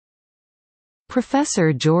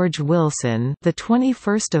Professor George Wilson, the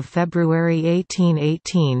 21st of February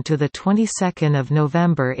 1818 to the 22nd of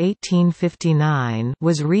November 1859,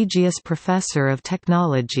 was Regius Professor of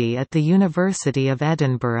Technology at the University of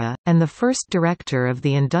Edinburgh and the first director of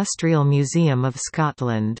the Industrial Museum of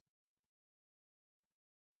Scotland.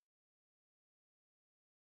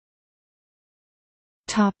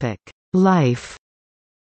 Topic: Life.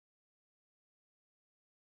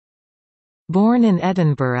 Born in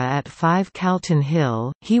Edinburgh at 5 Calton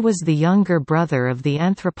Hill, he was the younger brother of the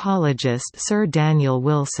anthropologist Sir Daniel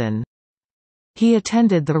Wilson. He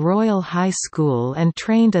attended the Royal High School and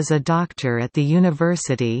trained as a doctor at the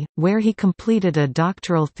university, where he completed a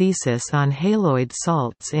doctoral thesis on haloid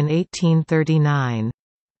salts in 1839.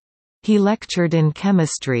 He lectured in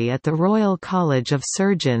chemistry at the Royal College of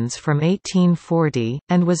Surgeons from 1840,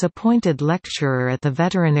 and was appointed lecturer at the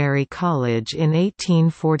Veterinary College in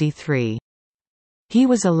 1843. He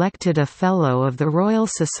was elected a Fellow of the Royal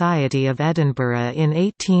Society of Edinburgh in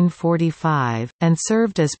 1845, and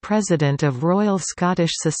served as President of Royal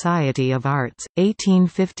Scottish Society of Arts,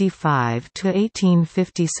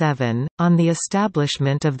 1855–1857. On the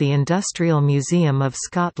establishment of the Industrial Museum of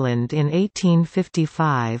Scotland in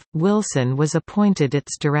 1855, Wilson was appointed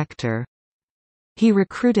its director. He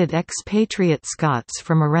recruited expatriate Scots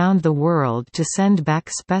from around the world to send back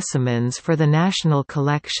specimens for the national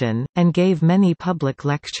collection, and gave many public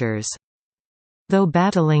lectures. Though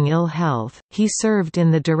battling ill health, he served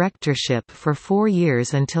in the directorship for 4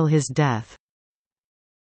 years until his death.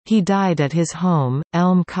 He died at his home,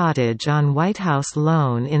 Elm Cottage on Whitehouse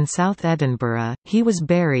Lane in South Edinburgh. He was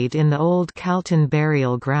buried in the Old Calton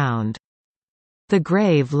Burial Ground. The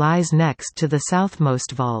grave lies next to the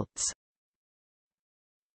southmost vaults.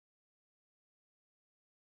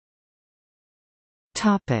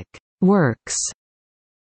 Works.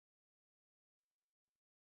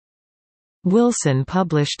 Wilson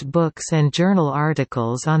published books and journal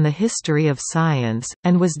articles on the history of science,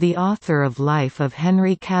 and was the author of Life of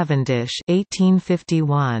Henry Cavendish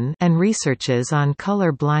 1851 and Researches on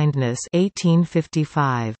Color Blindness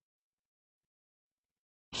 1855.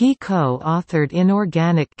 He co-authored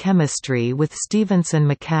Inorganic Chemistry with Stevenson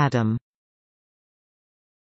MacAdam.